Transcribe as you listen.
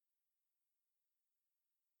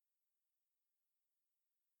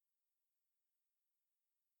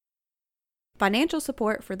Financial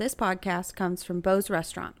support for this podcast comes from Bo's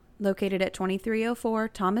Restaurant, located at 2304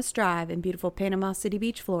 Thomas Drive in beautiful Panama City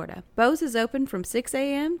Beach, Florida. Bo's is open from 6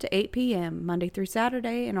 a.m. to 8 p.m. Monday through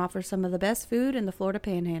Saturday and offers some of the best food in the Florida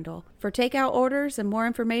Panhandle. For takeout orders and more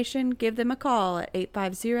information, give them a call at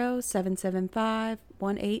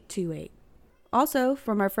 850-775-1828. Also,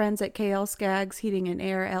 from our friends at KL Skaggs Heating and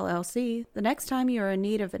Air LLC, the next time you are in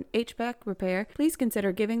need of an HVAC repair, please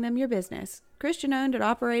consider giving them your business. Christian owned and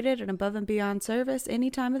operated and above and beyond service any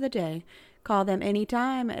time of the day. Call them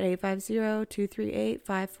anytime at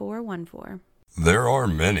 850-238-5414. There are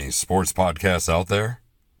many sports podcasts out there,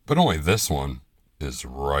 but only this one is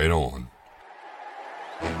right on.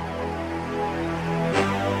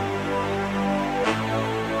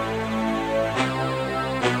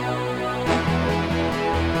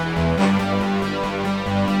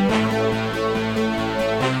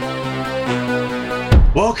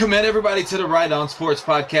 Welcome in, everybody, to the Right On Sports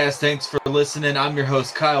Podcast. Thanks for listening. I'm your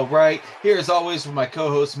host, Kyle Wright, here as always with my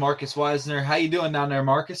co-host, Marcus Weisner. How you doing down there,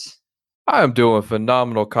 Marcus? I'm doing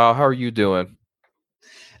phenomenal, Kyle. How are you doing?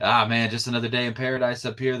 Man, just another day in paradise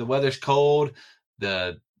up here. The weather's cold,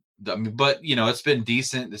 but you know, it's been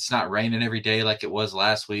decent. It's not raining every day like it was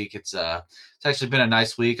last week. It's actually been a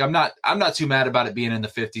nice week. I'm not too mad about it being in the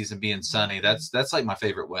 50s and being sunny. That's like my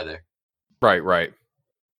favorite weather. Right.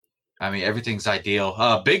 I mean, everything's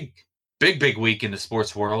ideal. Big week in the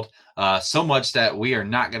sports world. So much that we are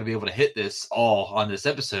not going to be able to hit this all on this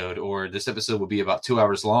episode, or this episode will be about 2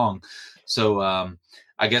 hours long. So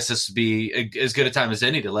I guess this would be as good a time as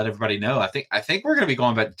any to let everybody know. I think we're going to be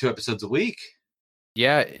going back to 2 episodes a week.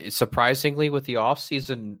 Yeah, surprisingly with the off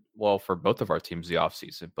season, well, for both of our teams, the off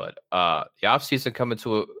season, but the off season coming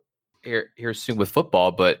to here soon with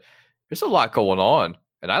football, but there's a lot going on,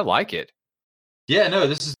 and I like it. Yeah, no,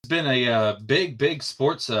 this has been a big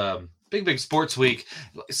sports week.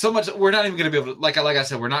 So much we're not even going to be able to, like I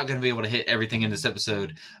said, we're not going to be able to hit everything in this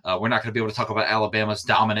episode. We're not going to be able to talk about Alabama's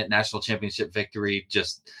dominant national championship victory,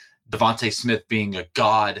 just Devontae Smith being a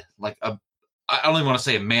god, I don't even want to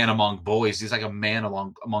say a man among boys. He's like a man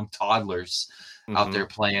among toddlers out there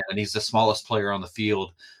playing, and he's the smallest player on the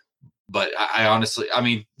field. But I honestly,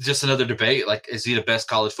 just another debate. Like, is he the best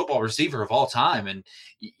college football receiver of all time? And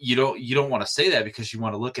you don't want to say that because you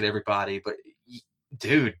want to look at everybody. But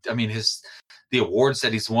dude, the awards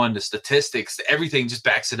that he's won, the statistics, everything just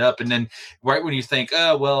backs it up. And then right when you think,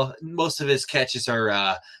 oh well, most of his catches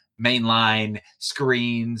are mainline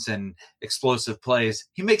screens and explosive plays,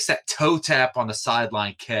 he makes that toe tap on the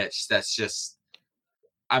sideline catch. That's just,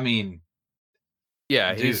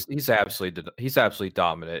 yeah, he's absolutely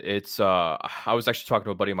dominant. It's I was actually talking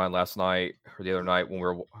to a buddy of mine last night or the other night when we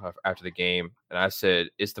were after the game, and I said,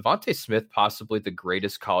 "Is Devontae Smith possibly the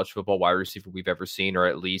greatest college football wide receiver we've ever seen, or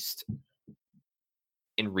at least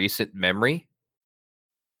in recent memory?"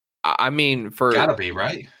 Gotta be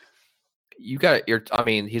right.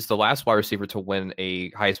 He's the last wide receiver to win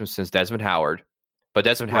a Heisman since Desmond Howard, but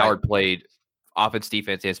Desmond Howard played offense,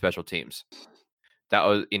 defense, and special teams. That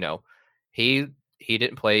was, he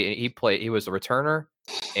didn't play. He was a returner,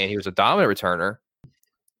 and he was a dominant returner.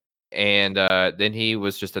 And then he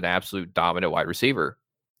was just an absolute dominant wide receiver.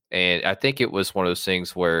 And I think it was one of those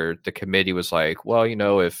things where the committee was like, well,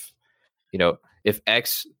 if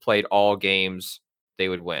X played all games, they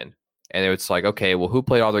would win. And it's like, okay, well, who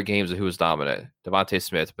played all their games and who was dominant? Devontae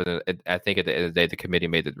Smith. But then I think at the end of the day, the committee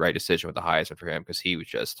made the right decision with the Heisman for him because he was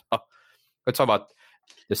just we're talking about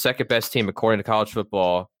the second best team according to college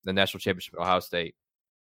football, the national championship at Ohio State.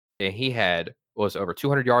 And he was over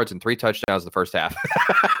 200 yards and 3 touchdowns in the first half.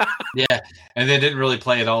 Yeah, and they didn't really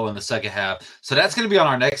play at all in the second half. So that's going to be on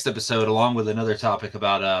our next episode, along with another topic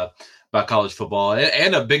about college football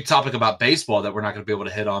and a big topic about baseball that we're not going to be able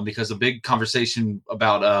to hit on because a big conversation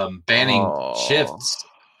about banning shifts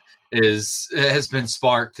has been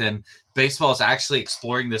sparked, and baseball is actually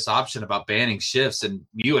exploring this option about banning shifts, and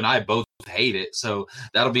you and I both hate it. So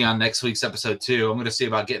that'll be on next week's episode too. I'm going to see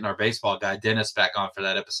about getting our baseball guy Dennis back on for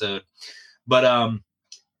that episode. But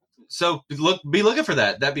so be looking for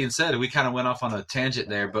that. That being said, we kind of went off on a tangent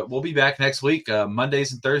there, but we'll be back next week.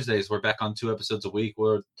 Mondays and Thursdays, we're back on 2 episodes a week.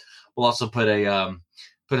 We'll also put a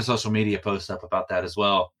social media post up about that as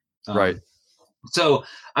well. Right. So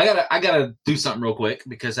I gotta do something real quick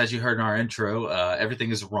because as you heard in our intro, everything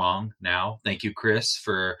is wrong now. Thank you, Chris,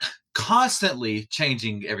 for constantly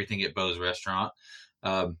changing everything at Bo's Restaurant.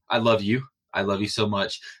 I love you. I love you so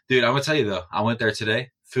much, dude. I'm gonna tell you though, I went there today.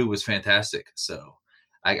 Food was fantastic. So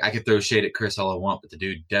I could throw shade at Chris all I want, but the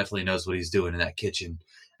dude definitely knows what he's doing in that kitchen.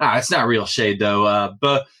 It's not real shade though.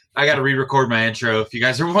 But I got to re-record my intro. If you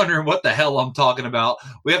guys are wondering what the hell I'm talking about,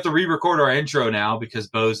 we have to re-record our intro now because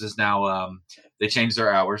Bose is now they changed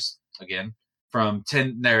their hours again from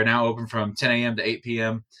 10. They're now open from 10 a.m. to 8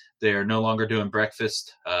 p.m. They are no longer doing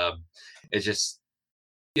breakfast. It's just,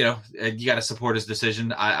 you got to support his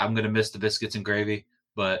decision. I'm going to miss the biscuits and gravy,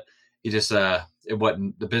 but he just the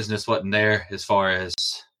business wasn't there as far as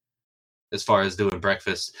doing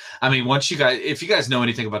breakfast. I mean, if you guys know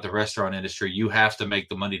anything about the restaurant industry, you have to make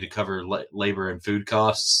the money to cover labor and food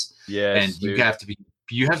costs. Yes, and you have to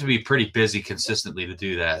be pretty busy consistently to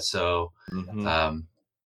do that. So,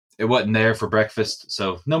 it wasn't there for breakfast.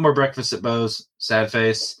 So no more breakfast at Bose. Sad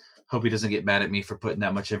face. Hope he doesn't get mad at me for putting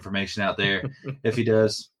that much information out there. If he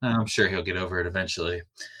does, I'm sure he'll get over it eventually.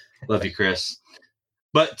 Love you, Chris.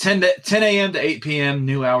 But 10 a.m. to 8 p.m.,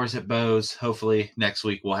 new hours at Bose. Hopefully next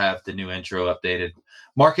week we'll have the new intro updated.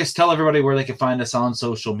 Marcus, tell everybody where they can find us on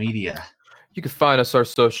social media. You can find us on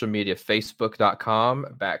social media,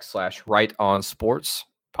 facebook.com/RightOnSports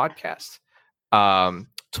podcast.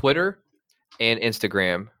 Twitter and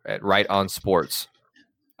Instagram at Right On Sports.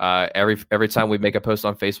 Every time we make a post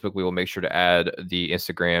on Facebook, we will make sure to add the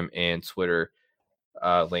Instagram and Twitter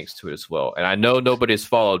links to it as well. And I know nobody has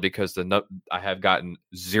followed because I have gotten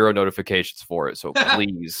 0 notifications for it. So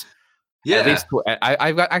please, at least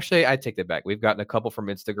I take that back. We've gotten a couple from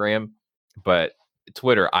Instagram, but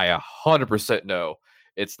Twitter, I 100% know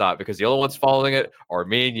it's not, because the only ones following it are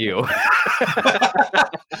me and you.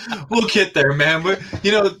 We'll get there, man.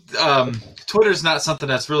 Twitter's not something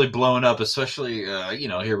that's really blowing up, especially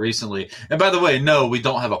here recently. And by the way, no, we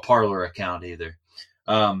don't have a Parler account either.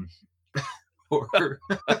 And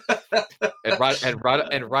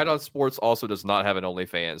Right On Sports also does not have an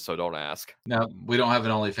OnlyFans, so don't ask. No, we don't have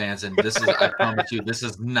an OnlyFans, and this is, I promise you, this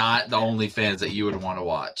is not the OnlyFans that you would want to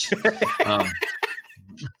watch.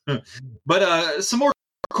 But some more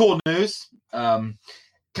cool news. Kind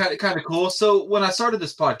of cool. So when I started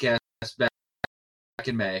this podcast back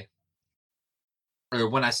in May, or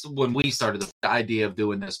when we started the idea of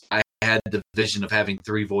doing this, I had the vision of having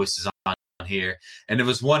 3 voices on here, and there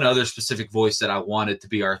was one other specific voice that I wanted to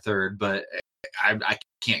be our third, but I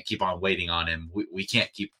can't keep on waiting on him. We can't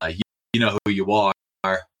keep. You know who you are.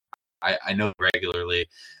 I know regularly.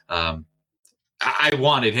 I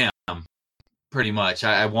wanted him pretty much.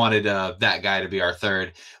 I wanted that guy to be our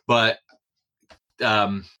third, but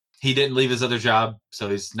he didn't leave his other job, so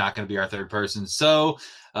he's not going to be our third person. So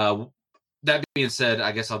that being said,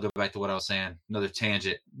 I guess I'll go back to what I was saying. Another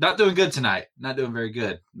tangent. Not doing good tonight. Not doing very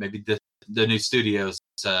good. Maybe the new studio's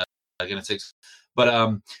going to take. But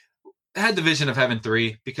I had the vision of having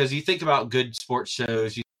 3, because you think about good sports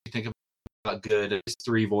shows, you think about good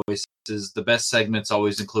 3 voices. The best segments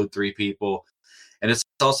always include 3 people, and it's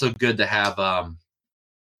also good to have.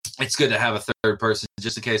 It's good to have a third person,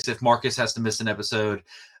 just in case if Marcus has to miss an episode,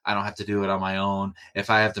 I don't have to do it on my own. If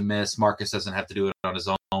I have to miss, Marcus doesn't have to do it on his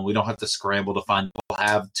own. We don't have to scramble to find. We'll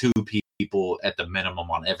have 2 people at the minimum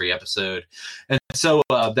on every episode. And so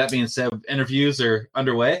that being said, interviews are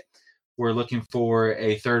underway. We're looking for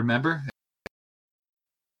a third member.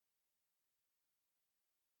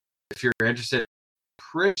 If you're interested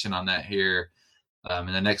in on that here in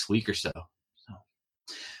the next week or so.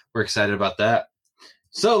 We're excited about that.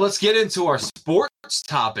 So let's get into our sports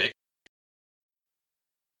topic.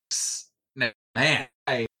 Man,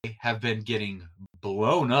 I have been getting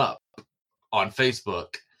blown up on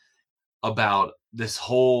Facebook about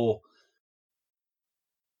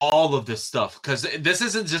all of this stuff, because this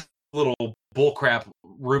isn't just little bullcrap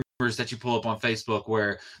rumors that you pull up on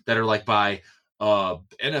Facebook that are like by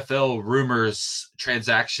NFL rumors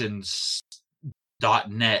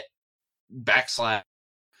transactions.net /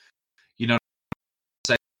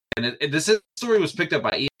 and this story was picked up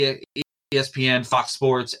by ESPN, Fox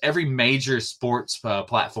Sports. Every major sports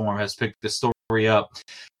platform has picked this story up.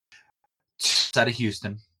 Out of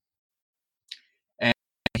Houston, and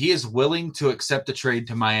he is willing to accept a trade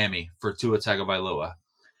to Miami for Tua Tagovailoa.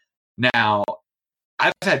 Now,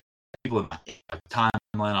 I've had people in my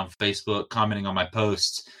timeline on Facebook commenting on my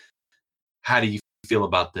posts. How do you feel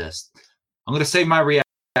about this? I'm going to save my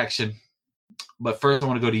reaction, but first I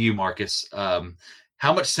want to go to you, Marcus.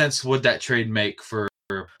 How much sense would that trade make for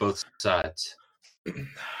both sides?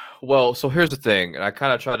 Well, so here's the thing, and I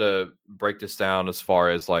kind of try to break this down as far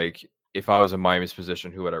as like, if I was in Miami's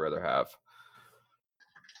position, who would I rather have?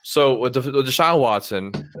 So with Deshaun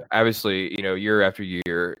Watson, obviously, year after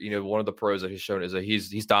year, one of the pros that he's shown is that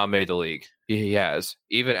he's dominated the league. He has.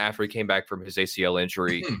 Even after he came back from his ACL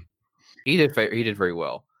injury, he did very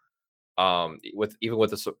well. with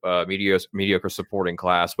the mediocre supporting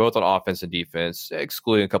class, both on offense and defense,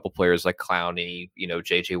 excluding a couple players like Clowney,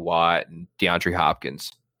 J.J. Watt and DeAndre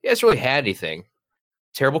Hopkins. He hasn't really had anything.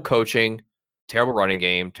 Terrible coaching, terrible running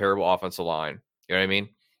game, terrible offensive line. You know what I mean?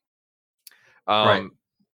 Right.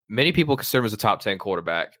 Many people consider him as a top 10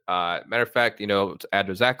 quarterback. Matter of fact, to add to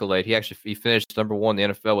his accolade, he finished number 1 in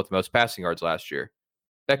the NFL with the most passing yards last year.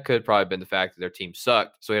 That could probably have been the fact that their team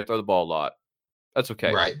sucked, so he had to throw the ball a lot. That's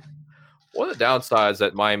okay. Right. One of the downsides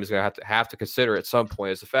that Miami's going to have to consider at some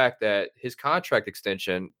point is the fact that his contract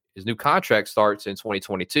extension, his new contract starts in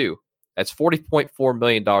 2022. That's $40.4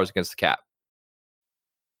 million against the cap.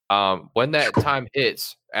 When that time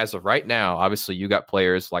hits, as of right now, obviously you got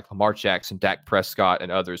players like Lamar Jackson, Dak Prescott,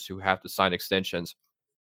 and others who have to sign extensions.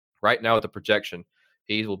 Right now, with the projection,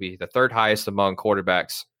 he will be the 3rd highest among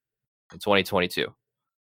quarterbacks in 2022.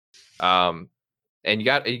 And you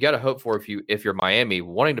got to hope for if you're Miami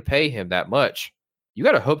wanting to pay him that much, you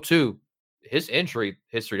got to hope too his injury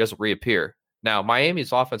history doesn't reappear. Now,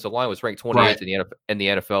 Miami's offensive line was ranked 28th in the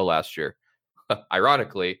NFL last year.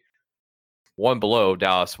 Ironically, one below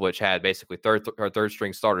Dallas, which had basically third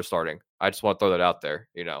string starter starting. I just want to throw that out there.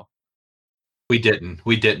 We didn't.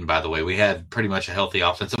 By the way, we had pretty much a healthy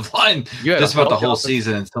offensive line just about the whole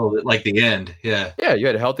season until the end. Yeah. Yeah, you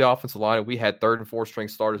had a healthy offensive line, and we had 3rd and 4th string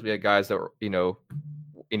starters. We had guys that were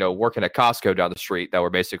working at Costco down the street that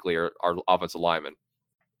were basically our offensive linemen.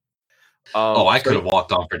 I could have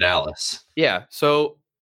walked on for Dallas. Yeah. So.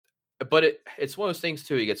 But it's one of those things,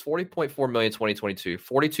 too. He gets $40.4 million in 2022,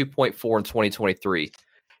 $42.4 in 2023.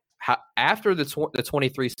 After the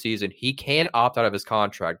 23 season, he can opt out of his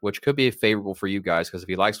contract, which could be favorable for you guys because if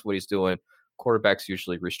he likes what he's doing, quarterbacks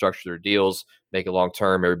usually restructure their deals, make it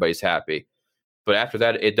long-term, everybody's happy. But after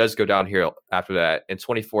that, it does go downhill after that. In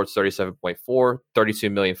 24, it's 37.4,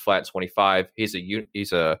 $32 million flat in 25. He's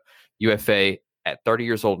a UFA at 30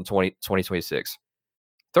 years old in 2026.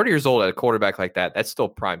 30 years old at a quarterback like that, that's still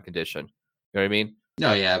prime condition. You know what I mean?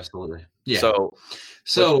 No, yeah, absolutely. Yeah.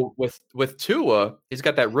 So with Tua, he's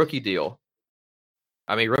got that rookie deal.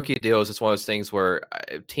 I mean, rookie deals, it's one of those things where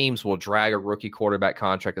teams will drag a rookie quarterback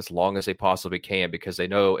contract as long as they possibly can because they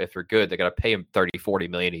know if they're good, they got to pay him 30, 40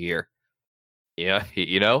 million a year. Yeah,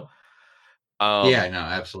 yeah, no,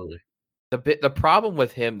 absolutely. The problem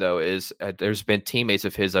with him, though, is there's been teammates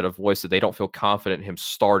of his that have voiced that they don't feel confident in him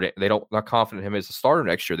starting. Not confident in him as a starter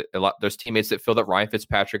next year. There's teammates that feel that Ryan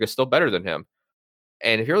Fitzpatrick is still better than him.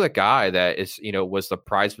 And if you're the guy that is, was the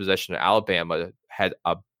prized possession of Alabama, had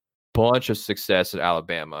a bunch of success at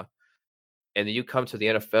Alabama, and then you come to the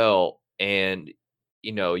NFL and,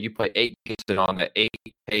 you play 8 games and on that 8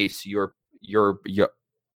 pace, your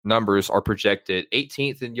numbers are projected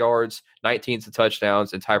 18th in yards, 19th in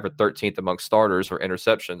touchdowns, and tied for 13th among starters or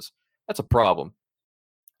interceptions. That's a problem.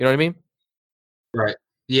 You know what I mean? Right.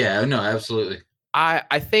 Yeah, no, absolutely.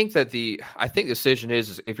 I think the decision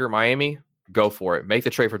is if you're Miami, go for it. Make the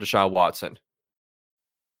trade for Deshaun Watson.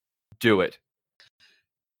 Do it.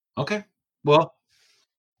 Okay. Well,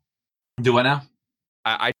 do it now.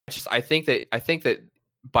 I think that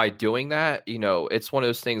by doing that, it's one of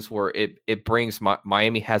those things where it brings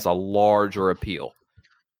Miami has a larger appeal.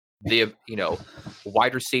 The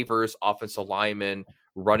wide receivers, offensive linemen,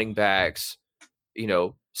 running backs,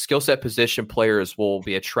 skill set position players will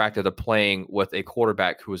be attracted to playing with a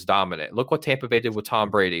quarterback who is dominant. Look what Tampa Bay did with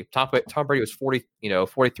Tom Brady. Tom Brady was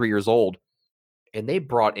 43 years old, and they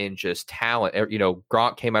brought in just talent.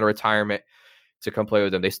 Gronk came out of retirement to come play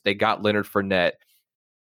with them. They got Leonard Fournette.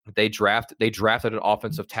 They drafted an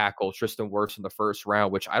offensive tackle, Tristan Wirfs, in the first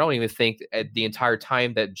round, which I don't even think at the entire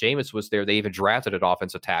time that Jameis was there, they even drafted an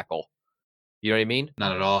offensive tackle. You know what I mean?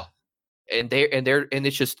 Not at all. And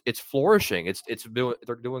it's flourishing.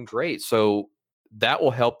 They're doing great. So that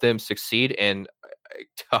will help them succeed. And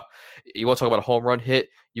you want to talk about a home run hit?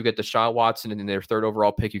 You get Deshaun Watson, and in their 3rd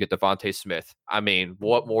overall pick, you get Devontae Smith. I mean,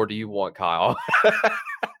 what more do you want, Kyle?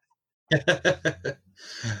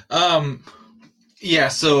 Yeah,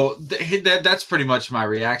 so that's pretty much my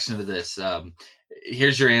reaction to this.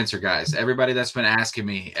 Here's your answer, guys. Everybody that's been asking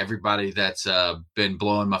me, everybody that's been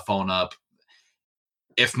blowing my phone up,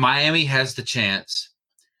 if Miami has the chance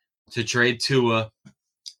to trade Tua,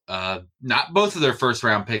 not both of their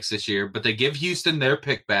first-round picks this year, but they give Houston their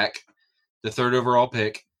pick back, the 3rd overall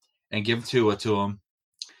pick, and give Tua to them,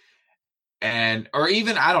 or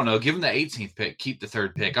even, I don't know, give them the 18th pick, keep the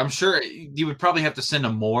 3rd pick. I'm sure you would probably have to send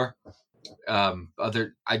them more.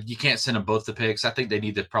 You can't send them both the picks. I think they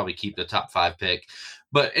need to probably keep the top 5 pick.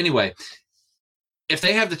 But anyway, if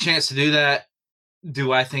they have the chance to do that,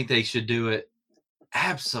 do I think they should do it?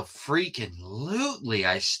 Absolutely,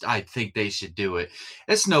 I think they should do it.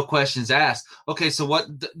 It's no questions asked. Okay, so what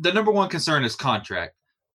the number one concern is contract.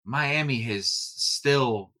 Miami is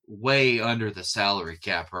still way under the salary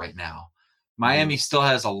cap right now. Miami still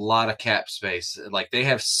has a lot of cap space. Like, they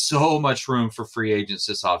have so much room for free agents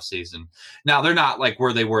this offseason. Now, they're not like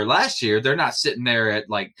where they were last year. They're not sitting there at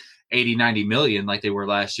like 80, 90 million like they were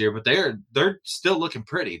last year, but they're still looking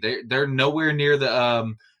pretty. They're nowhere near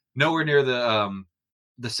the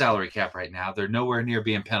salary cap right now. They're nowhere near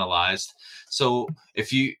being penalized. So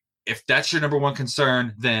if that's your number one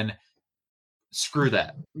concern, then screw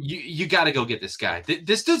that. You got to go get this guy.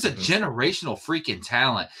 This dude's a generational freaking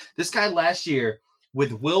talent. This guy last year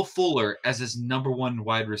with Will Fuller as his number one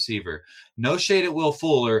wide receiver. No shade at Will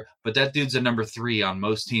Fuller, but that dude's a number 3 on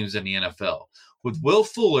most teams in the NFL. With Will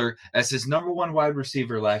Fuller as his number one wide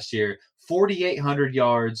receiver last year, 4,800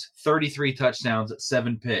 yards, 33 touchdowns,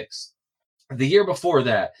 7 picks. The year before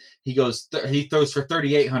that, he throws for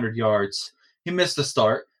 3,800 yards. He missed the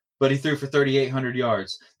start, but he threw for 3,800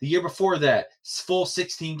 yards. The year before that, full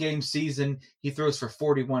 16-game season, he throws for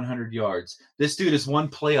 4,100 yards. This dude has won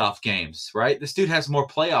playoff games, right? This dude has more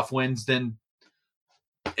playoff wins than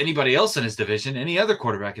anybody else in his division, any other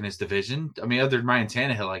quarterback in his division. I mean, other than Ryan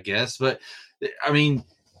Tannehill, I guess. But, I mean,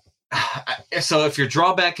 so if your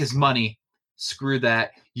drawback is money, screw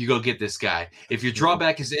that. You go get this guy. If your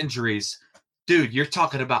drawback is injuries, dude, you're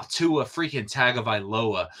talking about Tua freaking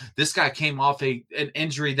Tagovailoa. This guy came off an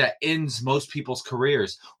injury that ends most people's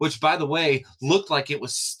careers, which, by the way, looked like it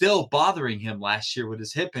was still bothering him last year with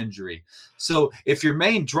his hip injury. So if your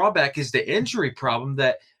main drawback is the injury problem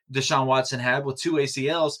that Deshaun Watson had with 2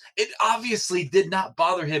 ACLs, it obviously did not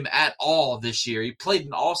bother him at all this year. He played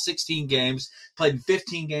in all 16 games, played in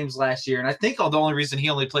 15 games last year. And I think the only reason he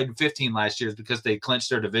only played in 15 last year is because they clinched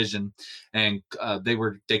their division and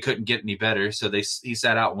they couldn't get any better. So he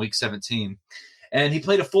sat out in week 17. And he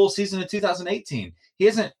played a full season in 2018. He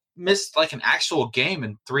hasn't missed like an actual game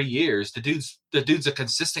in 3 years. The dude's a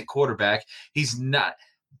consistent quarterback. He's not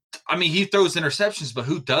 – I mean, he throws interceptions, but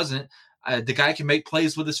who doesn't? The guy can make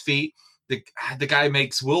plays with his feet. The guy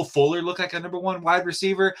makes Will Fuller look like a number one wide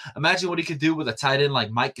receiver. Imagine what he could do with a tight end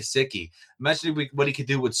like Mike Gesicki. Imagine what he could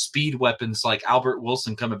do with speed weapons like Albert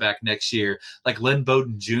Wilson coming back next year, like Lynn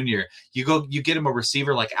Bowden Jr. You get him a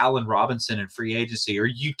receiver like Allen Robinson in free agency, or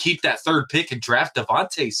you keep that 3rd pick and draft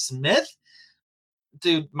Devontae Smith.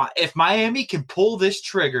 Dude, if Miami can pull this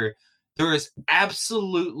trigger, there is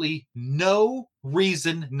absolutely no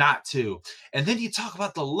reason not to. And then you talk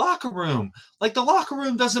about the locker room. Like, the locker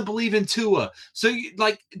room doesn't believe in Tua. So,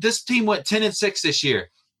 this team went 10-6 this year.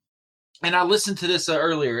 And I listened to this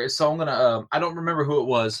earlier, so I'm going to I don't remember who it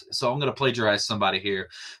was, so I'm going to plagiarize somebody here.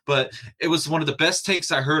 But it was one of the best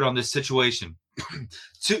takes I heard on this situation.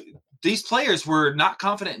 These players were not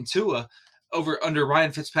confident in Tua under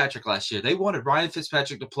Ryan Fitzpatrick last year. They wanted Ryan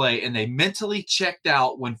Fitzpatrick to play, and they mentally checked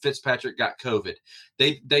out when Fitzpatrick got COVID.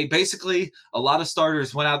 They basically, a lot of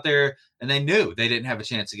starters went out there and they knew they didn't have a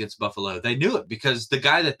chance against Buffalo. They knew it because the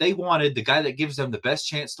guy that they wanted, the guy that gives them the best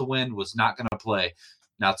chance to win, was not going to play.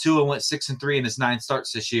 Now, Tua went 6-3 in his 9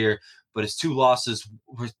 starts this year, but his 2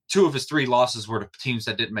 of his 3 losses were to teams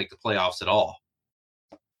that didn't make the playoffs at all.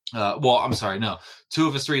 2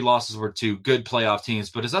 of his 3 losses were to good playoff teams,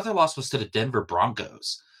 but his other loss was to the Denver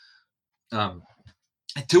Broncos.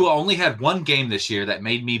 Tua only had 1 game this year that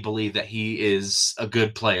made me believe that he is a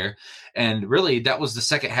good player, and really that was the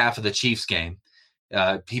second half of the Chiefs game.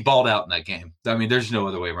 He balled out in that game. I mean, there's no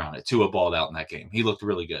other way around it. Tua balled out in that game. He looked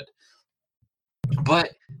really good. But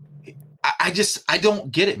I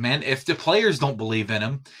don't get it, man. If the players don't believe in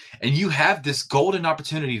him and you have this golden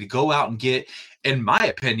opportunity to go out and get, in my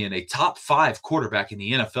opinion, a top 5 quarterback in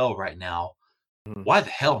the NFL right now, why the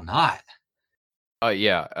hell not?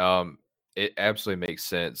 It absolutely makes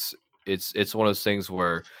sense. It's one of those things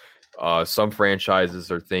where some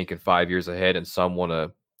franchises are thinking 5 years ahead and some want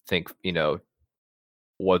to think,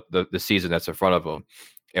 what the season that's in front of them.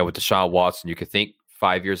 And with Deshaun Watson, you could think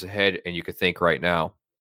 5 years ahead and you could think right now.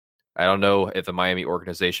 I don't know if the Miami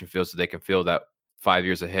organization feels that they can feel that 5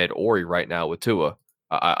 years ahead or right now with Tua.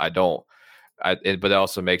 I don't. But it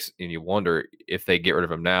also makes you wonder, if they get rid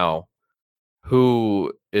of him now,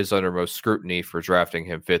 who is under most scrutiny for drafting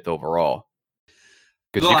him 5th overall?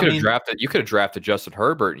 Because you could have drafted Justin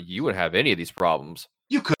Herbert, and you wouldn't have any of these problems.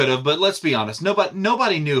 You could have, but let's be honest.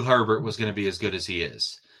 Nobody knew Herbert was going to be as good as he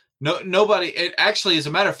is. Nobody. It actually, as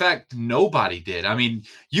a matter of fact, nobody did. I mean,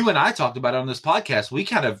 you and I talked about it on this podcast.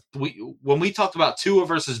 When we talked about Tua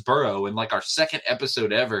versus Burrow in like our 2nd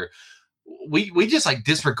episode ever, we just like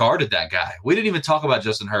disregarded that guy. We didn't even talk about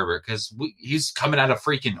Justin Herbert because he's coming out of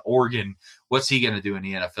freaking Oregon. What's he going to do in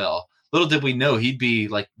the NFL? Little did we know he'd be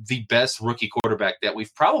like the best rookie quarterback that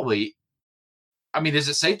we've probably, I mean, is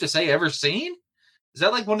it safe to say ever seen? Is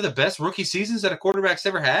that like one of the best rookie seasons that a quarterback's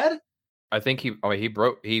ever had? I think he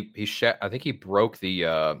broke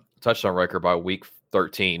the touchdown record by week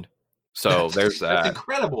 13. So there's that. That's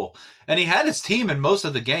incredible. And he had his team in most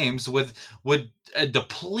of the games with a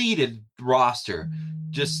depleted roster,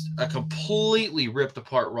 just a completely ripped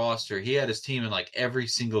apart roster. He had his team in like every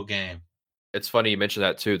single game. It's funny you mentioned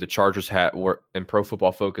that too. The Chargers were in Pro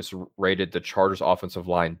Football Focus rated the Chargers offensive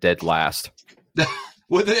line dead last.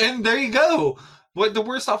 And there you go. What the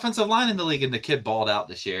worst offensive line in the league, and the kid balled out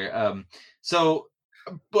this year. So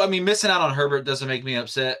I mean, missing out on Herbert doesn't make me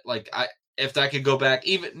upset. Like if I could go back,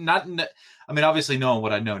 even not. I mean, obviously knowing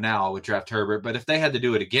what I know now, I would draft Herbert. But if they had to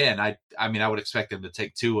do it again, I would expect them to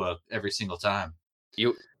take Tua every single time.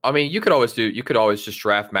 You could always just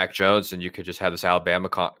draft Mac Jones, and you could just have this Alabama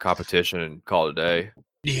competition and call it a day.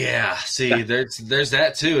 Yeah, see, there's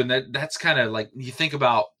that too, and that's kind of like you think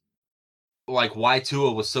about like why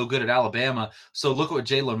Tua was so good at Alabama. So look what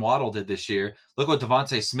Jalen Waddle did this year. Look what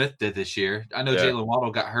Devontae Smith did this year. I know Jalen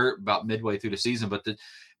Waddle got hurt about midway through the season, but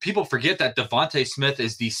people forget that Devontae Smith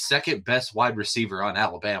is the second best wide receiver on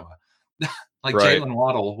Alabama. Right. Jalen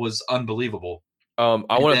Waddle was unbelievable.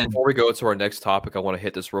 Before we go into our next topic, I want to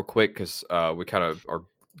hit this real quick because we kind of are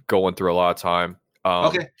going through a lot of time.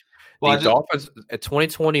 Okay. Well, the Dolphins at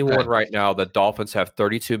 2021 right now, the Dolphins have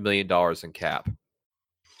 $32 million in cap.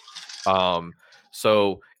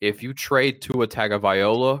 So if you trade Tua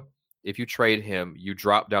Tagovailoa, if you trade him, you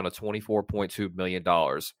drop down to $24.2 million.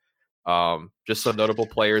 Just some notable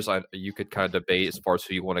players you could kind of debate as far as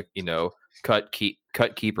who you want to, cut, keep,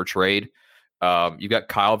 or trade. You got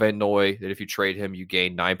Kyle Van Noy that if you trade him, you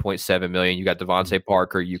gain $9.7 million. You got Devontae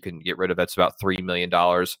Parker you can get rid of. That's about $3 million.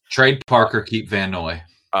 Trade Parker, keep Van Noy.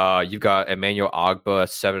 You've got Emmanuel Ogbah,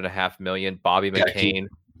 $7.5 million. Bobby McCain.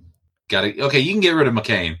 Okay, you can get rid of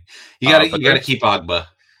McCain. You got to keep Ogbah.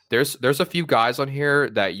 There's a few guys on here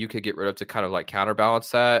that you could get rid of to kind of like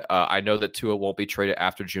counterbalance that. I know that Tua won't be traded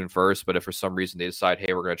after June 1st, but if for some reason they decide,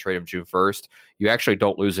 hey, we're going to trade him June 1st, you actually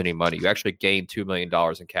don't lose any money. You actually gain $2 million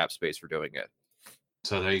in cap space for doing it.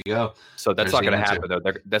 So there you go. So that's not going to happen, though.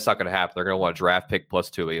 That's not going to happen. They're going to want a draft pick plus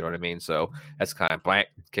Tua, you know what I mean? So that's kind of blank.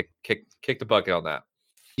 Kick the bucket on that.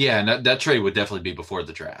 Yeah, and that trade would definitely be before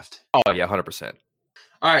the draft. Oh, yeah, 100%.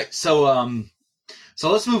 All right, so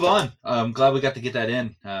let's move on. I'm glad we got to get that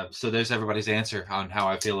in. So there's everybody's answer on how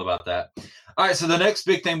I feel about that. All right, so the next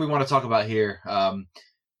big thing we want to talk about here,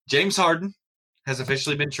 James Harden has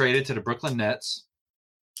officially been traded to the Brooklyn Nets.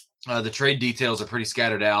 The trade details are pretty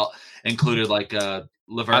scattered out, included like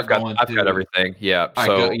LeVert I've got everything. Yeah. All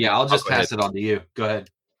right, I'll just pass it on to you. Go ahead.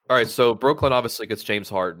 All right, so Brooklyn obviously gets James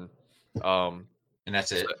Harden. And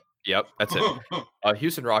that's it. Yep, that's it.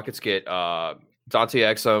 Houston Rockets get Dante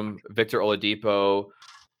Exum, Victor Oladipo,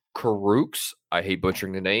 Karooks. I hate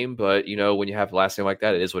butchering the name, but when you have a last name like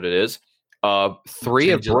that, it is what it is.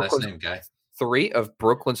 Three of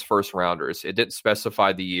Brooklyn's first rounders. It didn't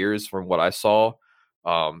specify the years from what I saw.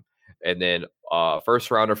 And then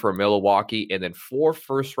first rounder for Milwaukee, and then 4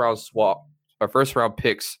 first round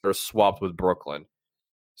picks are swapped with Brooklyn.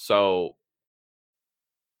 So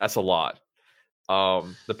that's a lot.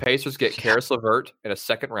 The Pacers get Karis LeVert and a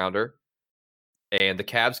second rounder. And the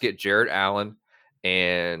Cavs get Jared Allen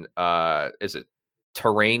and is it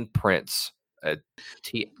Taurean Prince?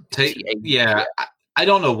 Yeah, I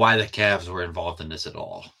don't know why the Cavs were involved in this at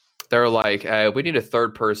all. They're like, we need a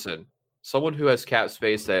third person, someone who has cap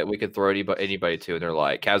space that we can throw anybody to. And they're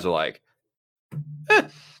like, Cavs are like,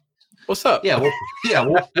 what's up? Yeah, we'll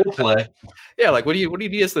play. Yeah, like what do you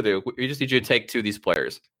need us to do? We just need you to take 2 of these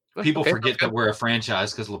players. People forget that we're a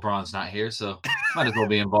franchise because LeBron's not here, so might as well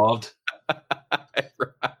be involved.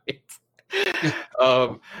 Right.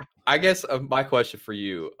 I guess my question for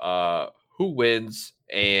you: who wins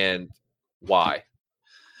and why?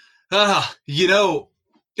 There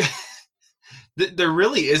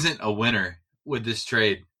really isn't a winner with this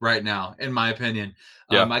trade right now, in my opinion.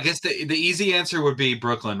 Yeah. I guess the easy answer would be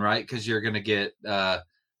Brooklyn, right? Because you're going to get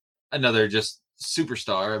another just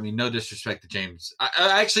superstar. I mean, no disrespect to James.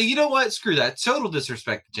 I actually, you know what? Screw that. Total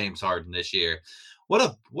disrespect to James Harden this year. What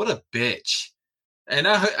a bitch. And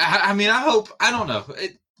I hope, I don't know.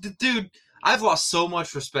 Dude, I've lost so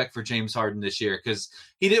much respect for James Harden this year because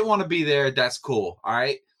he didn't want to be there. That's cool. All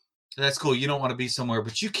right. That's cool. You don't want to be somewhere,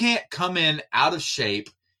 but you can't come in out of shape.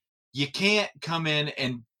 You can't come in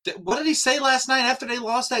and what did he say last night after they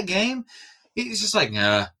lost that game? He's just like,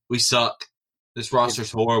 we suck. This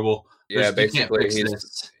roster's horrible. Yeah, You can't basically, fix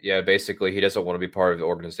this. basically, he doesn't want to be part of the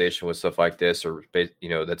organization with stuff like this, or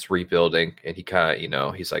that's rebuilding. And he kind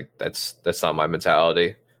of, he's like, that's not my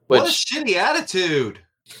mentality. What a Which, shitty attitude.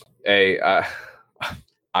 hey,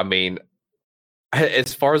 I mean,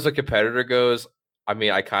 as far as the competitor goes, I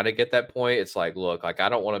mean, I kind of get that point. It's like, look, like I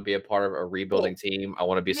don't want to be a part of a rebuilding team. I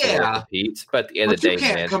want to be someone that competes. But at the end of the day, you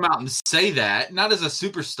can't man, come out and say that. Not as a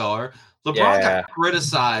superstar. LeBron got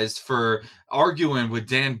criticized for arguing with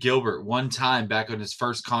Dan Gilbert one time back on his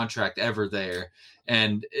first contract ever there.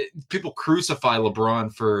 And people crucify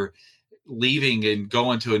LeBron for leaving and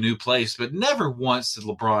going to a new place, but never once has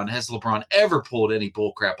LeBron ever pulled any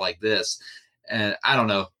bullcrap like this. And I don't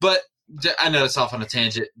know. But I know it's off on a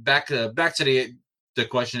tangent. Back to the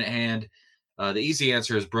question at hand. The easy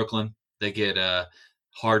answer is Brooklyn. They get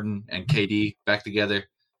Harden and KD back together.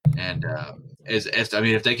 And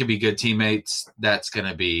if they can be good teammates, that's going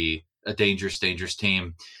to be a dangerous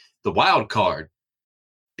team. The wild card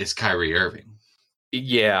is Kyrie Irving.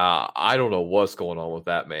 Yeah, I don't know what's going on with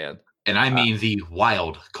that man. And I mean the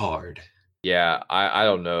wild card. Yeah, I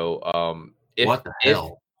don't know. What the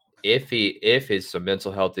hell? If his some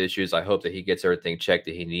mental health issues, I hope that he gets everything checked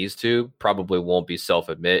that he needs to. Probably won't be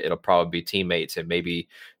self-admit. It'll probably be teammates and maybe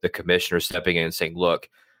the commissioner stepping in and saying, look,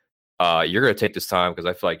 you're going to take this time because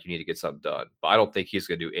I feel like you need to get something done. But I don't think he's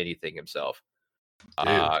going to do anything himself.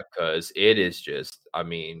 Because it is just, I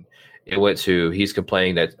mean, he's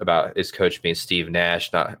complaining about his coach being Steve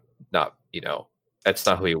Nash, not that's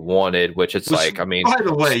not who he wanted, by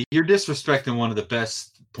the way, you're disrespecting one of the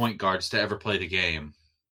best point guards to ever play the game.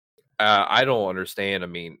 I don't understand. I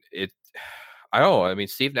mean, I don't know. I mean,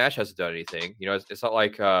 Steve Nash hasn't done anything. It's not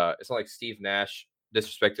like Steve Nash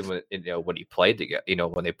disrespected when he played together.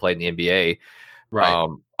 When they played in the NBA. Right.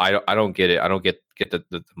 I don't get it. I don't get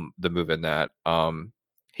the move in that.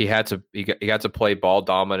 He got to play ball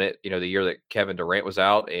dominant. The year that Kevin Durant was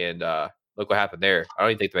out, and look what happened there. I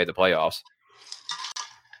don't even think they made the playoffs.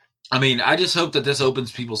 I mean, I just hope that this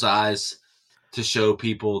opens people's eyes to show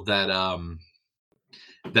people that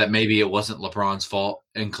that maybe it wasn't LeBron's fault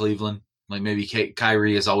in Cleveland. Like maybe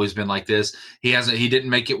Kyrie has always been like this. He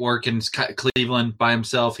didn't make it work in Cleveland by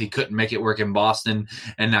himself. He couldn't make it work in Boston.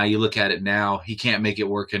 And now you look at it now, he can't make it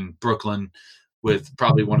work in Brooklyn with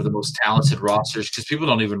probably one of the most talented rosters because people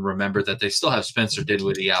don't even remember that they still have Spencer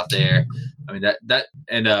Dinwiddie out there. I mean,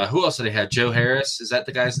 who else do they have? Joe Harris? Is that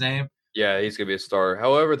the guy's name? Yeah, he's going to be a star.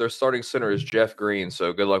 However, their starting center is Jeff Green,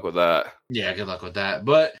 so good luck with that. Yeah, good luck with that.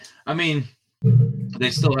 But, I mean,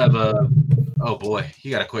 they still have oh, boy,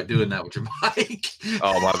 you got to quit doing that with your mic.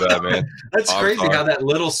 Oh, my bad, man. That's crazy how that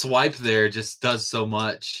little swipe there just does so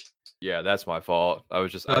much. Yeah, that's my fault. I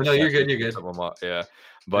was just – no, you're good. Yeah.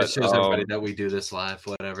 But it shows everybody that we do this live,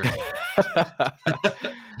 whatever.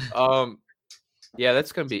 Yeah,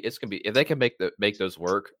 it's gonna be if they can make those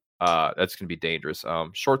work, that's gonna be dangerous.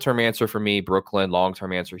 Short-term answer for me, Brooklyn.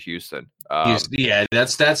 Long-term answer, Houston. Yeah,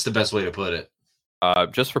 that's the best way to put it.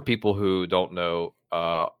 Just for people who don't know,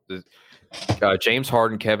 James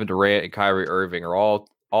Harden, Kevin Durant, and Kyrie Irving are all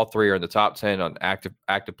three are in the top 10 on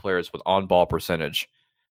active players with on-ball percentage.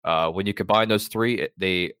 When you combine those three,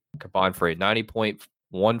 they combine for a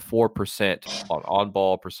 90.14%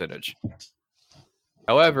 on-ball percentage.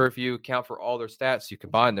 However, if you account for all their stats, you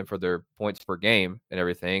combine them for their points per game and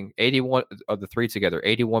everything. 81 of the three together,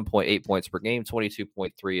 81.8 points per game,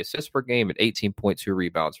 22.3 assists per game, and 18.2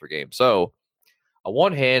 rebounds per game. So, on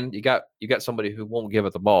one hand, you got somebody who won't give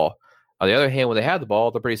up the ball. On the other hand, when they have the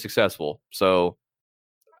ball, they're pretty successful. So,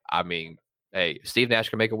 I mean, hey, Steve Nash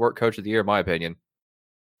can make it work. Coach of the year, in my opinion.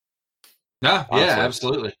 No, yeah,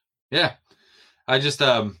 absolutely, yeah. I just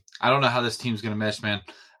I don't know how this team's going to mesh, man.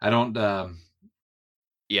 I don't.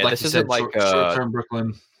 Yeah, this isn't like short-term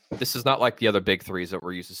Brooklyn. This is not like the other big threes that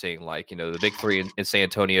we're used to seeing. Like the big three in San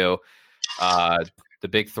Antonio, the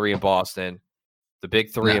big three in Boston, the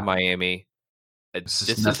big three in Miami. This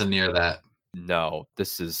is nothing near that. No,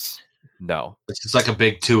 this is no. This is like a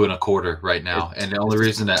big 2.25 right now, and the only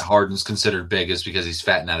reason that Harden's considered big is because he's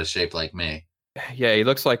fat and out of shape like me. Yeah, he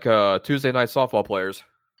looks like Tuesday night softball players.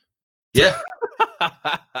 Yeah.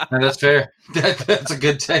 No, that's fair. That's a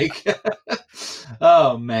good take.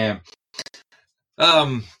 Oh man.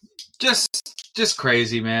 Just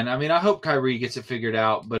crazy, man. I mean, I hope Kyrie gets it figured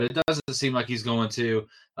out, but it doesn't seem like he's going to.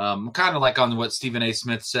 Kind of like on what Stephen A.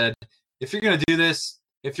 Smith said. If you're going to do this,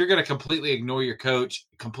 if you're going to completely ignore your coach,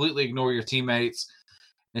 completely ignore your teammates,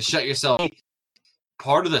 and shut yourself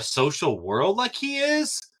part of the social world like he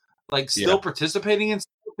is, like still participating in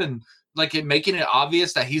stuff and like making it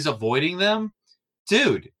obvious that he's avoiding them,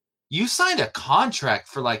 dude, you signed a contract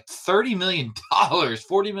for like $30 million,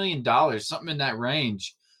 $40 million, something in that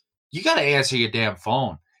range. you got to answer your damn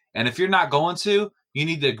phone. And if you're not going to, you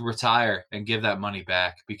need to retire and give that money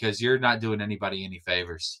back because you're not doing anybody any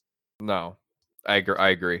favors. No, I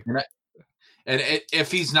agree. And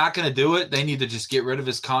if he's not going to do it, they need to just get rid of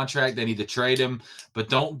his contract. They need to trade him, but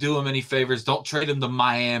don't do him any favors. Don't trade him to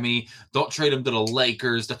Miami. Don't trade him to the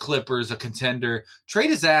Lakers, the Clippers, a contender.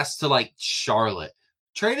 Trade his ass to like Charlotte.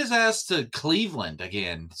 Trade his ass to Cleveland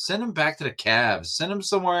again. Send him back to the Cavs. Send him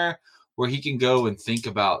somewhere where he can go and think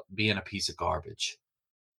about being a piece of garbage.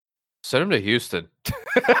 Send him to Houston.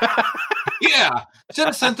 Yeah, should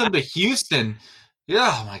have sent him to Houston.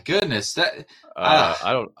 Yeah, oh my goodness. That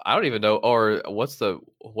I don't even know. Or what's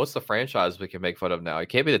the franchise we can make fun of now? It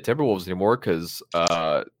can't be the Timberwolves anymore because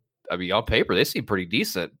I mean, on paper they seem pretty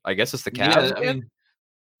decent. I guess it's the Cavs. Yeah, I mean,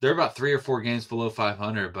 they're about 3 or 4 games below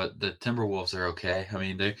 500, but the Timberwolves are okay. I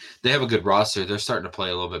mean, they have a good roster. They're starting to play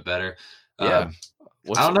a little bit better. Yeah,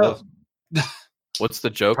 I don't know. What's the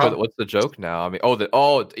joke? What's the joke now? I mean,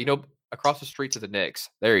 across the street to the Knicks.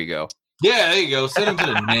 There you go. Yeah, there you go. Send him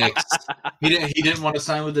to the Knicks. He didn't want to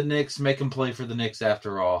sign with the Knicks. Make him play for the Knicks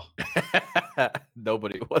after all.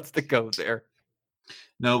 Nobody wants to go there.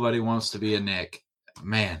 Nobody wants to be a Knick.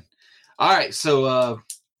 Man. All right, so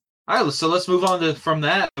let's move on from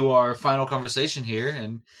that to our final conversation here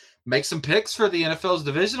and make some picks for the NFL's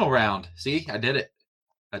divisional round. See, I did it.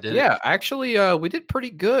 Yeah, actually, we did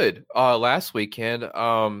pretty good last weekend.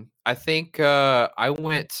 I think I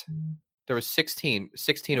went. There was 16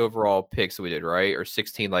 overall picks that we did, right? Or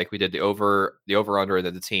 16, like we did the over under and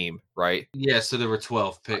then the team, right? Yeah, so there were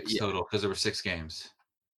 12 picks total because there were 6 games.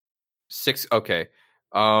 6, okay.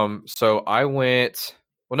 So I went.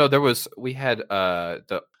 Well, no, we had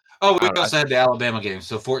the. Oh, we also had the Alabama game,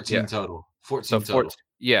 so 14 total. 14 total.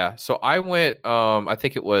 Yeah, so I went. I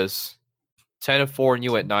think it was 10-4, and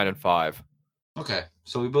you went 9-5. Okay,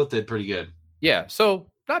 so we both did pretty good. Yeah, so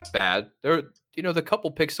not bad. There, the couple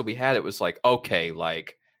picks that we had, it was like okay,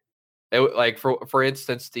 like for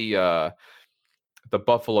instance, the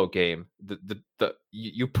Buffalo game,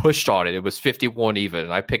 you pushed on it. It was 51 even,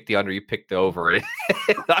 and I picked the under. You picked the over.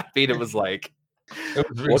 I mean, it was like it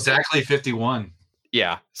was exactly 51.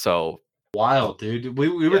 Yeah, so wild, dude.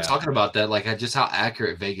 We were talking about that, like just how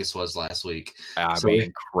accurate Vegas was last week. I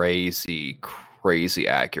mean, crazy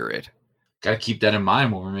accurate. Got to keep that in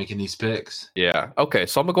mind when we're making these picks. Yeah. Okay.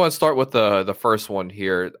 So I'm gonna go ahead and start with the first one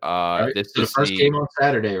here. Right. This is the first game on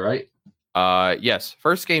Saturday, right? Yes.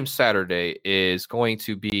 First game Saturday is going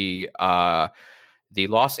to be the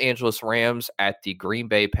Los Angeles Rams at the Green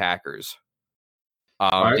Bay Packers.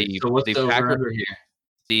 Right. So what's the over-under here?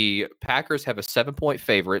 The Packers have a 7-point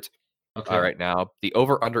favorite. Okay. Right now, the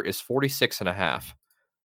over-under is 46.5.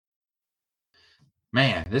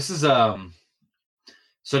 Man, this is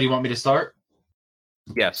So do you want me to start?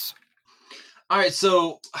 Yes. All right,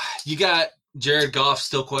 so you got Jared Goff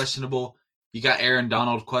still questionable. You got Aaron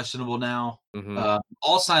Donald questionable now. Mm-hmm.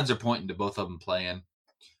 All signs are pointing to both of them playing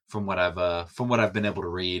from what I've been able to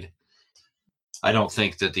read. I don't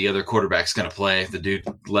think that the other quarterback's going to play. The dude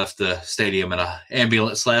left the stadium in an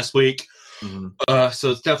ambulance last week. Mm-hmm.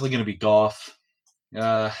 So it's definitely going to be Goff.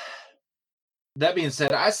 That being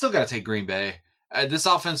said, I still got to take Green Bay. This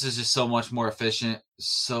offense is just so much more efficient,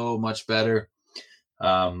 so much better.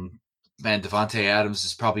 Man, Devontae Adams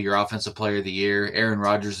is probably your offensive player of the year. Aaron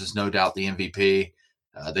Rodgers is no doubt the MVP.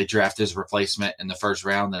 They draft his replacement in the first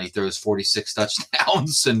round, then he throws 46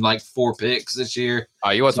 touchdowns and like 4 picks this year.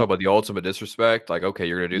 You want to talk about the ultimate disrespect? Like, okay,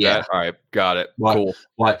 you're going to do that? All right, got it. Cool.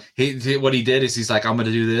 What he did is he's like, I'm going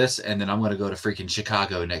to do this, and then I'm going to go to freaking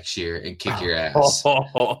Chicago next year and kick your ass.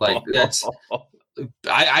 Like, that's –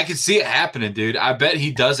 I can see it happening, dude. I bet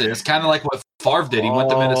he does it. It's kind of like what Favre did. He went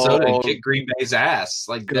to Minnesota and kicked Green Bay's ass.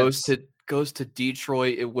 Like goes to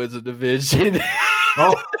Detroit and wins a division.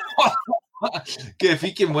 If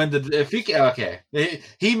he can win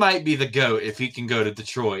he might be the GOAT if he can go to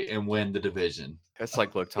Detroit and win the division. It's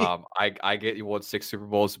like, look, Tom, I get you won 6 Super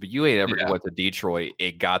Bowls, but you ain't ever went to Detroit.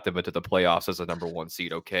 It got them into the playoffs as a number 1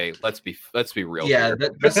 seed. Okay, let's be real. Yeah,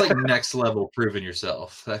 that's like next level proving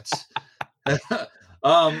yourself. That's but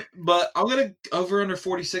I'm gonna over under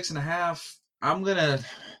 46.5. I'm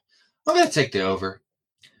gonna take the over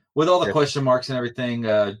with all the question marks and everything.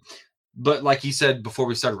 But like you said before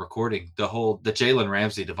we started recording, the Jalen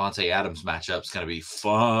Ramsey Devontae Adams matchup is gonna be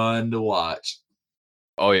fun to watch.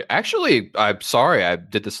 Oh yeah, actually, I'm sorry I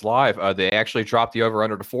did this live. They actually dropped the over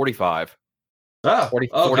under to 45.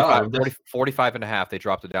 45 and a half. They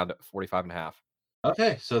dropped it down to 45 and a half.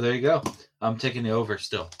 Okay, so there you go. I'm taking the over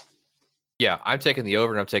still. Yeah, I'm taking the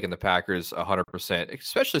over and I'm taking the Packers 100%,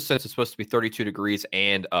 especially since it's supposed to be 32 degrees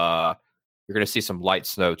and you're you're going to see some light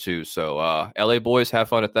snow too. So LA boys, have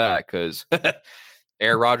fun at that because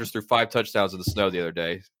Aaron Rodgers threw 5 touchdowns in the snow the other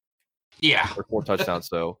day. Yeah. Or 4 touchdowns.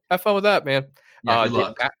 So have fun with that, man. Yeah, good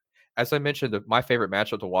luck. As I mentioned, my favorite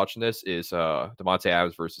matchup to watch in this is Davante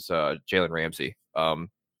Adams versus Jalen Ramsey.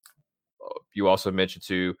 You also mentioned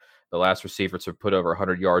too, the last receiver to put over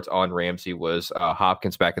 100 yards on Ramsey was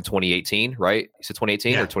Hopkins back in 2018, right? You said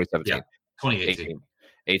 2018 or 2017? Yeah, 2018.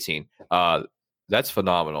 18. That's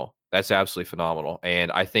phenomenal. That's absolutely phenomenal.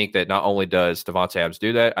 And I think that not only does Davante Adams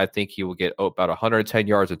do that, I think he will get about 110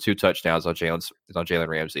 yards and 2 touchdowns on Jalen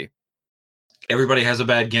Ramsey. Everybody has a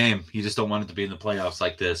bad game. You just don't want it to be in the playoffs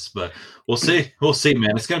like this. But we'll see. We'll see,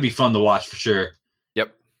 man. It's going to be fun to watch for sure.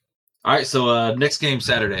 Yep. All right, so next game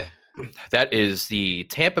Saturday. That is the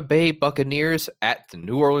Tampa Bay Buccaneers at the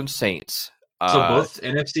New Orleans Saints. So both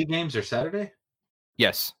NFC games are Saturday?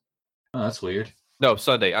 Yes. Oh, that's weird. No,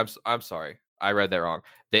 Sunday. I'm sorry. I read that wrong.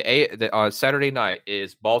 On Saturday night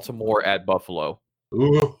is Baltimore at Buffalo.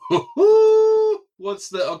 Ooh. What's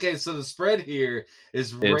the so the spread here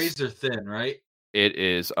is razor thin, right? It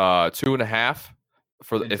is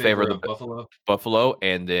 2.5 in favor of the Buffalo,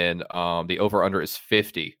 and then the over under is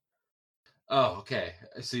 50. Oh, okay.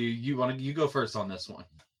 So you go first on this one.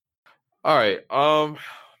 All right. Man,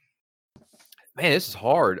 this is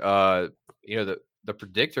hard. The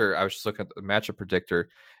predictor, I was just looking at the matchup predictor.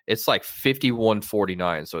 It's like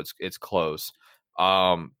 51-49, so it's close.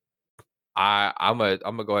 I'm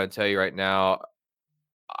gonna go ahead and tell you right now.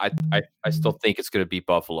 I still think it's gonna be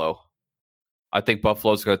Buffalo. I think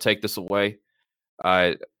Buffalo's gonna take this away.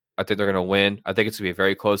 I think they're gonna win. I think it's gonna be a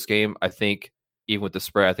very close game. I think even with the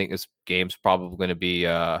spread, I think this game's probably gonna be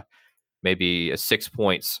maybe 6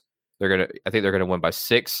 points. I think they're gonna win by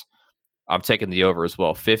 6. I'm taking the over as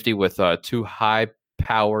well. 50 with 2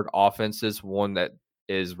 high-powered offenses, one that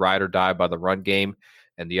is ride or die by the run game,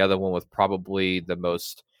 and the other one with probably one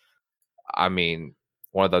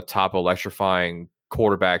of the top electrifying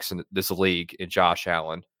quarterbacks in this league in Josh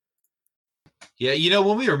Allen. Yeah,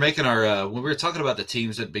 when we were making our when we were talking about the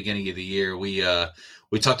teams at the beginning of the year, we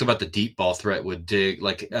talked about the deep ball threat with Dig,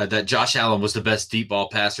 that Josh Allen was the best deep ball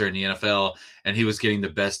passer in the NFL, and he was getting the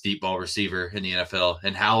best deep ball receiver in the NFL.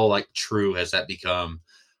 And how true has that become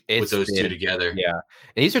with those two together? Yeah,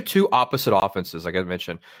 and these are two opposite offenses. Like I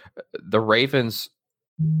mentioned, the Ravens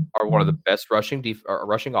are one of the best rushing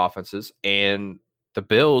offenses, and the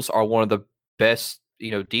Bills are one of the best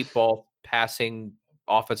deep ball passing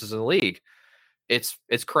offenses in the league. It's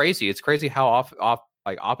crazy. It's crazy how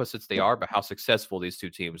opposites they are, but how successful these two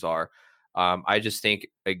teams are. I just think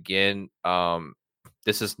again,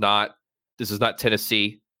 this is not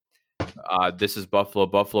Tennessee. This is Buffalo.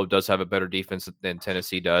 Buffalo does have a better defense than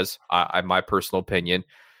Tennessee does. My personal opinion.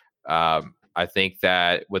 I think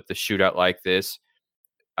that with the shootout like this,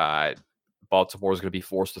 Baltimore is going to be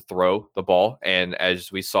forced to throw the ball, and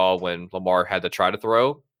as we saw when Lamar had to try to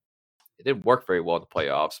throw, it didn't work very well in the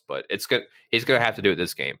playoffs. But he's going to have to do it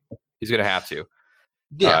this game. He's going to have to.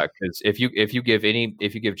 Yeah, because if you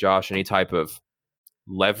give Josh any type of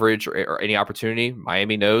leverage or any opportunity,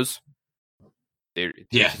 Miami knows.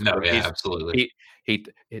 Absolutely.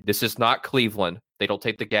 This is not Cleveland. They don't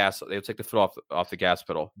take the gas. They don't take the foot off the gas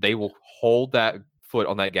pedal. They will hold that foot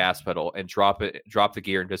on that gas pedal and drop the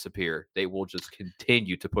gear and disappear. They will just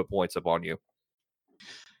continue to put points up on you.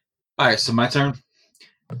 All right, so my turn.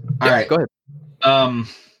 All right, go ahead.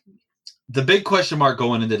 The big question mark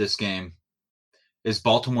going into this game is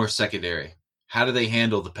Baltimore's secondary. How do they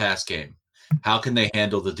handle the pass game? How can they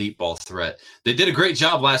handle the deep ball threat? They did a great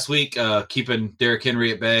job last week keeping Derrick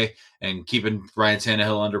Henry at bay and keeping Ryan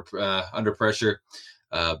Tannehill under pressure.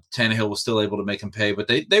 Tannehill was still able to make him pay, but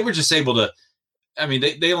they were just able to. I mean,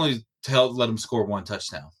 they only let him score 1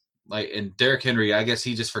 touchdown. And Derrick Henry, I guess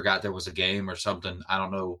he just forgot there was a game or something. I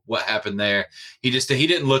don't know what happened there. He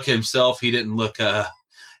didn't look himself. He didn't look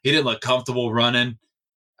comfortable running.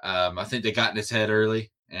 I think they got in his head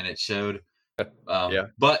early, and it showed.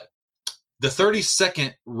 But the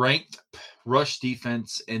 32nd ranked rush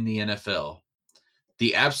defense in the NFL,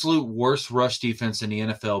 the absolute worst rush defense in the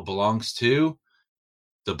NFL belongs to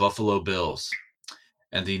the Buffalo Bills.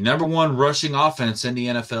 And the number 1 rushing offense in the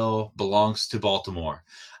NFL belongs to Baltimore.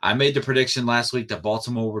 I made the prediction last week that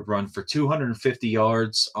Baltimore would run for 250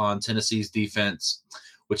 yards on Tennessee's defense,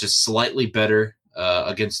 which is slightly better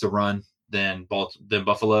against the run than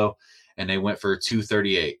Buffalo, and they went for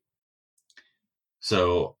 238.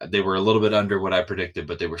 So they were a little bit under what I predicted,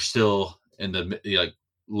 but they were still in the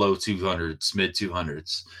low 200s, mid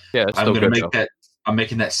 200s. Yeah, I'm going to make that. I'm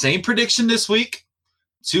making that same prediction this week.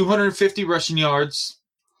 250 rushing yards.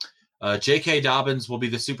 J.K. Dobbins will be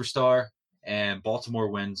the superstar, and Baltimore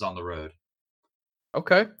wins on the road.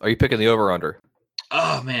 Okay. Are you picking the over/under?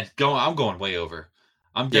 Oh man, I'm going way over.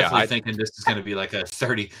 I'm definitely thinking this is going to be like a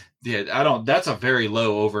 30. Yeah, that's a very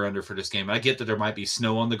low over under for this game. I get that there might be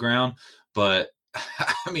snow on the ground, but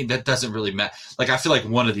I mean, that doesn't really matter. Like, I feel like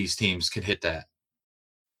one of these teams could hit that.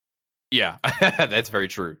 Yeah, that's very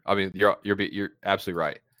true. I mean, you're absolutely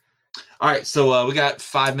right. All right, so we got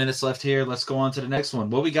 5 minutes left here. Let's go on to the next one.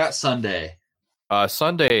 What we got Sunday?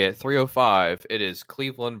 Sunday at 3:05, it is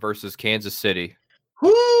Cleveland versus Kansas City.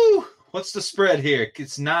 Woo! What's the spread here?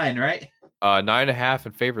 It's 9, right? 9.5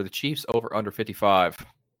 in favor of the Chiefs, over under 55.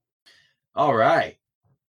 All right.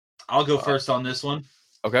 I'll go first on this one.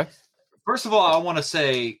 Okay. First of all, I want to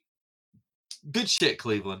say good shit,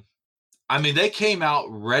 Cleveland. I mean, they came out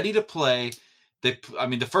ready to play.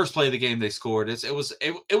 The first play of the game they scored. It was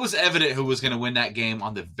evident who was going to win that game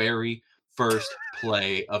on the very first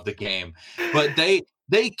play of the game. But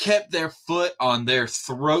they kept their foot on their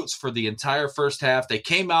throats for the entire first half. They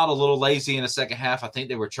came out a little lazy in the second half. I think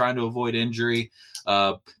they were trying to avoid injury.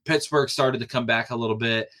 Pittsburgh started to come back a little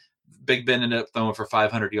bit. Big Ben ended up throwing for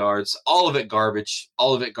 500 yards. All of it garbage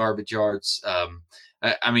yards.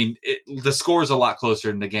 The score is a lot closer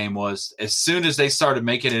than the game was. As soon as they started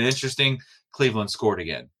making it interesting, Cleveland scored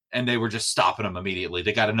again, and they were just stopping them immediately.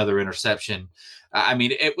 They got another interception. I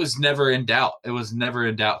mean, it was never in doubt.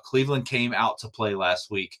 Cleveland came out to play last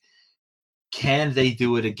week. Can they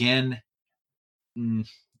do it again?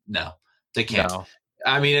 No, they can't. No.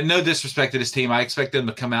 I mean, and no disrespect to this team. I expect them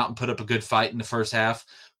to come out and put up a good fight in the first half.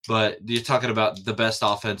 But you're talking about the best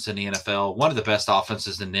offense in the NFL, one of the best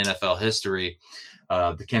offenses in the NFL history,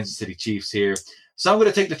 the Kansas City Chiefs here. So I'm going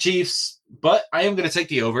to take the Chiefs, but I am going to take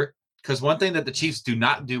the over because one thing that the Chiefs do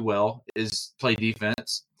not do well is play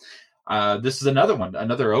defense. This is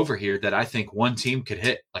another over here that I think one team could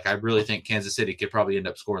hit. Like, I really think Kansas City could probably end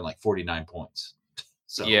up scoring like 49 points.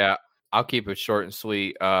 So yeah, I'll keep it short and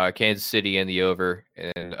sweet. Kansas City in the over,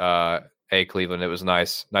 and hey, Cleveland, it was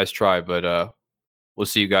nice try, but we'll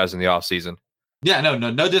see you guys in the off season. Yeah,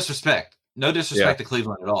 no disrespect. No disrespect to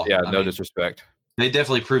Cleveland at all. Yeah, no disrespect. They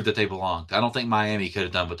definitely proved that they belonged. I don't think Miami could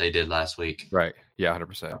have done what they did last week. Right. Yeah,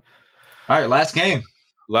 100%. All right, last game.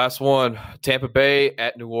 Last one. Tampa Bay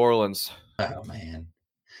at New Orleans. Oh, man.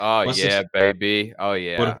 Oh, baby. Oh,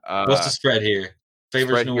 yeah. What's the spread here?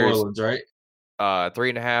 Favors New Orleans, right?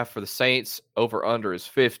 3.5 for the Saints. Over under is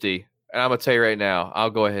 50. And I'm going to tell you right now, I'll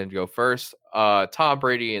go ahead and go first. Tom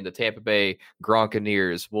Brady and the Tampa Bay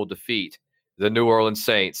Gronkaneers will defeat the New Orleans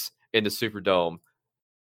Saints in the Superdome.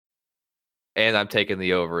 And I'm taking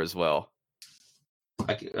the over as well.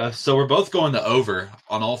 So we're both going the over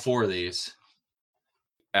on all four of these.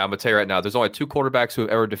 I'm going to tell you right now, there's only two quarterbacks who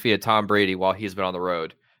have ever defeated Tom Brady while he's been on the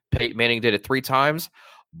road. Peyton Manning did it 3 times.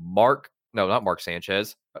 Not Mark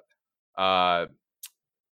Sanchez. Was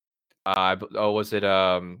it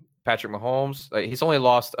Patrick Mahomes? He's only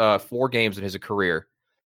lost 4 games in his career.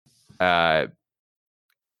 Four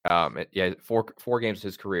games in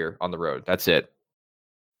his career on the road. That's it.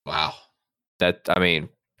 Wow. That's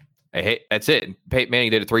it. Peyton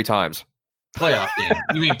Manning did it 3 times. Playoff game.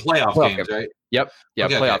 You mean playoff games, right? Yep. Yeah,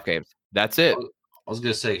 okay, playoff games. That's it. I was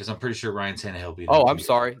going to say, because I'm pretty sure Ryan Tannehill beat him. Oh, I'm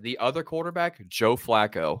sorry. The other quarterback, Joe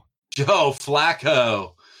Flacco.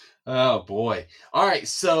 Oh, boy. All right,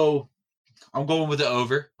 so I'm going with the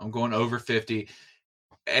over. I'm going over 50.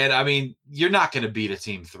 And, I mean, you're not going to beat a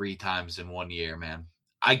team 3 times in 1 year, man.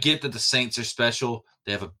 I get that the Saints are special.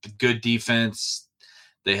 They have a good defense.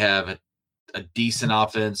 They have a decent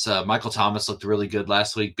offense. Michael Thomas looked really good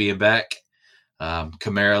last week being back.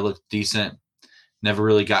 Kamara looked decent. Never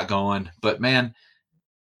really got going. But, man,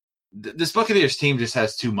 this Buccaneers team just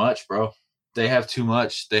has too much, bro. They have too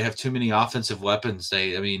much. They have too many offensive weapons.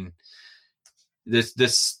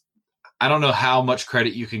 This I don't know how much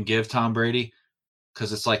credit you can give Tom Brady,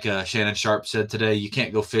 because it's like Shannon Sharp said today, you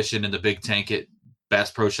can't go fishing in the big tank at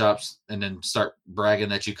Bass Pro Shops and then start bragging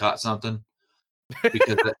that you caught something,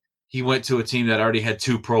 because he went to a team that already had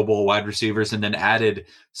 2 Pro Bowl wide receivers and then added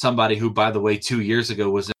somebody who, by the way, 2 years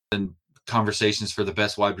ago was in conversations for the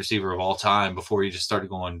best wide receiver of all time before he just started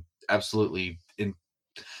going absolutely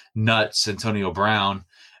nuts, Antonio Brown.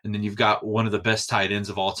 And then you've got one of the best tight ends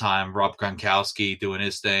of all time, Rob Gronkowski, doing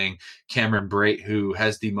his thing. Cameron Brate, who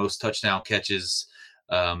has the most touchdown catches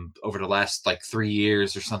over the last 3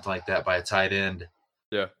 years or something like that by a tight end.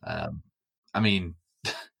 Yeah.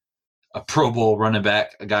 A Pro Bowl running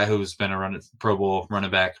back, a guy who's been a Pro Bowl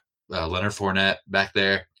running back, Leonard Fournette back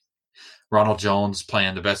there. Ronald Jones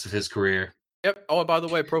playing the best of his career. Yep. Oh, and by the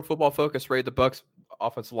way, Pro Football Focus rated the Bucs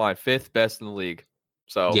offensive line 5th best in the league.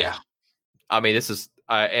 So yeah, I mean, this is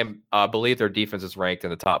I believe their defense is ranked in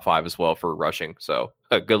the top 5 as well for rushing. So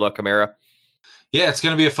good luck, Kamara. Yeah, it's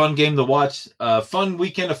going to be a fun game to watch. Fun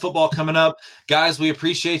weekend of football coming up. Guys, we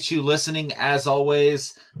appreciate you listening as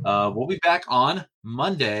always. We'll be back on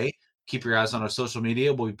Monday. Keep your eyes on our social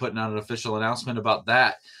media. We'll be putting out an official announcement about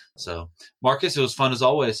that. So, Marcus, it was fun as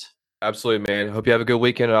always. Absolutely, man. Hope you have a good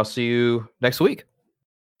weekend, and I'll see you next week.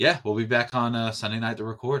 Yeah, we'll be back on Sunday night to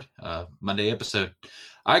record Monday episode.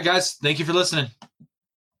 All right, guys. Thank you for listening.